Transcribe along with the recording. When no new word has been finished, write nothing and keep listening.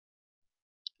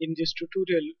In this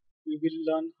tutorial, we will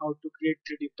learn how to create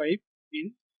 3D pipe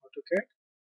in AutoCAD.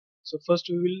 So first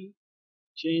we will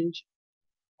change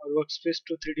our workspace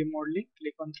to 3D modeling.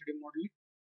 Click on 3D modeling,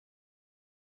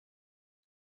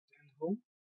 then home.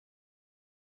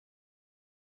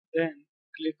 Then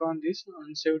click on this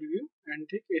unsaved view and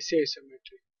take AC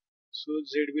isometry. So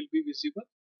Z will be visible.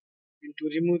 And to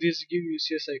remove this, give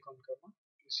UCS icon command.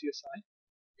 UCSI,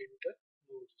 enter,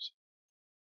 no region.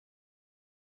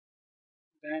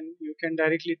 Then you can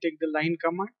directly take the line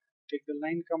command. Take the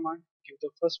line command, give the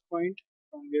first point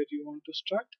from where you want to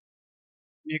start.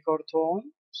 Make ortho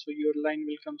on, so your line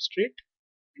will come straight,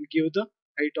 and give the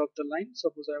height of the line.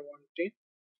 Suppose I want 10,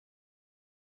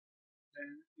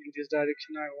 then in this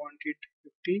direction I want it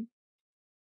 15, in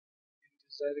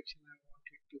this direction I want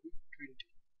it to be 20.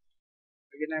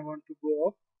 Again I want to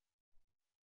go up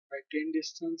by 10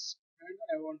 distance, and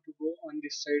I want to go on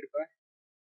this side by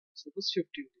suppose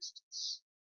 15 distance.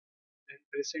 Then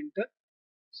press enter.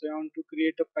 So I want to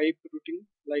create a pipe routing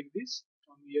like this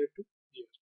from here to here.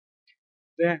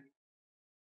 Then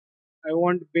I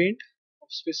want bend of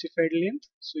specified length,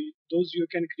 so those you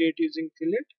can create using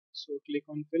fillet. So click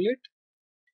on fillet,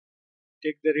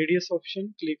 take the radius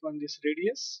option, click on this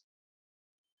radius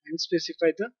and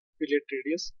specify the fillet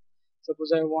radius.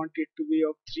 Suppose I want it to be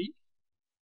of 3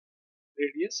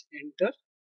 radius, enter.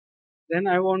 Then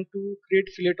I want to create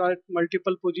fillet at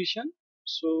multiple position,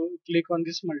 so click on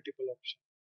this multiple option.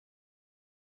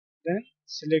 Then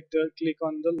click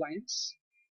on the lines,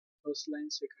 first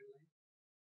line, second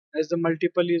line. As the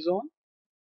multiple is on,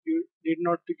 you need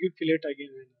not to give fillet again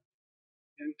and again.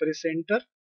 Then press enter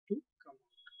to come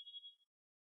out.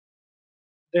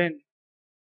 Then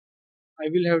I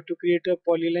will have to create a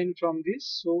polyline from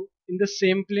this. So in the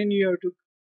same plane you have to,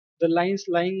 the lines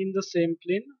lying in the same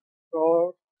plane,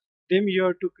 for them you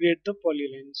have to create the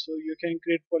polyline. So you can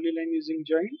create polyline using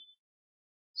join.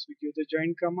 So give the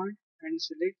join command and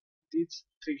select these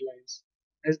 3 lines.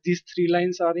 As these 3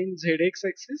 lines are in ZX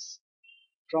axis,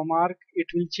 from arc it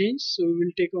will change. So we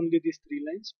will take only these 3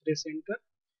 lines. Press enter.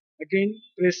 Again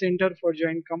press enter for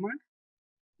join command.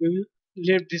 We will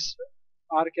leave this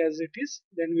arc as it is.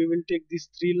 Then we will take these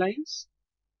 3 lines,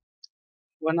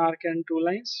 1 arc and 2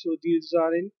 lines. So these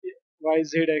are in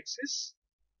YZ axis.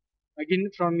 Again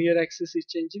from here axis is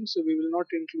changing, so we will not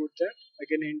include that.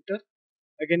 Again enter.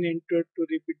 Again enter to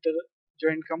repeat the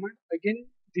join command. Again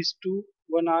these two,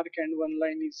 1 arc and 1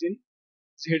 line is in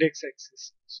ZX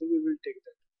axis. So we will take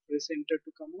that. Press enter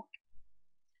to come out.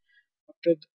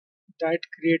 After that,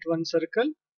 create one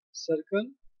circle.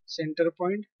 Circle, center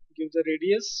point, give the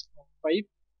radius of pipe.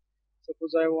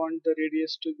 Suppose I want the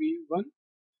radius to be 1.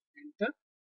 Enter.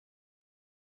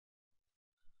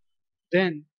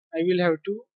 Then I will have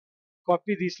to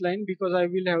copy this line because I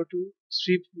will have to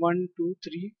sweep 1, 2,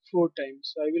 3, 4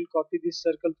 times. So I will copy this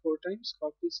circle 4 times.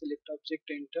 Copy, select object,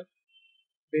 enter.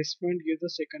 Base point, give the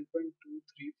second point 2,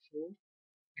 3, 4,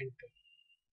 enter.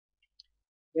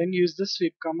 Then use the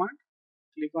sweep command.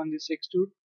 Click on this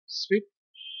extrude, sweep.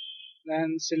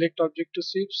 Then select object to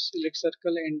sweep, select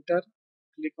circle, enter.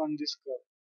 Click on this curve.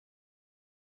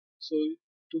 So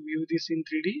to view this in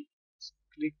 3D,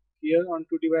 click here on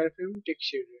 2D wireframe, take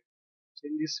shader. So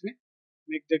in this way,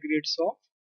 make the grid soft.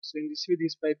 So in this way,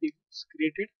 this pipe is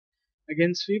created.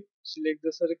 Again sweep, select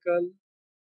the circle,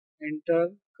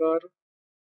 enter, curve.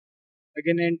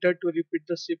 Again enter to repeat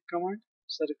the sweep command.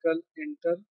 Circle,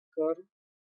 enter, curve.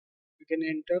 Again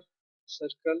enter,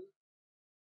 circle,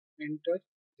 enter,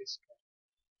 this curve.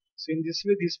 So in this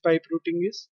way, this pipe routing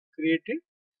is created.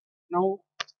 Now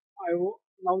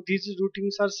now these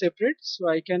routings are separate, so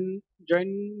I can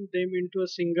join them into a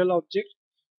single object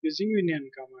using union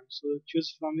command. So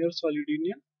choose from your solid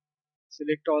union,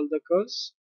 select all the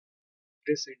curves,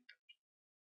 press enter.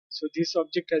 So this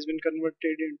object has been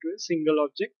converted into a single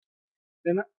object.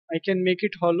 Then I can make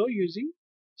it hollow using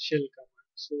shell command.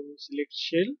 So select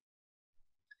shell,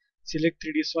 select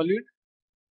 3D solid,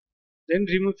 then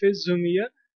remove face, zoom here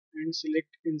and select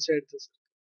inside the circle.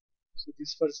 So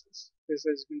this first face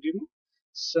has been removed.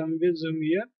 Some will zoom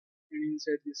here and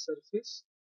inside this surface.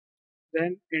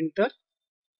 Then enter.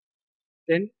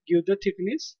 Then give the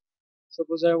thickness.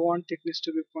 Suppose I want thickness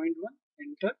to be 0.1.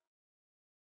 Enter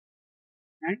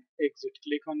and exit.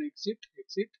 Click on exit,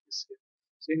 exit, escape.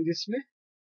 So in this way,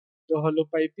 the hollow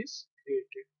pipe is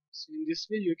created. So in this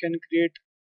way, you can create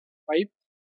pipe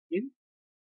in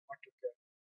AutoCAD.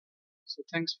 So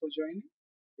thanks for joining.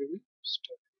 We will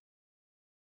stop.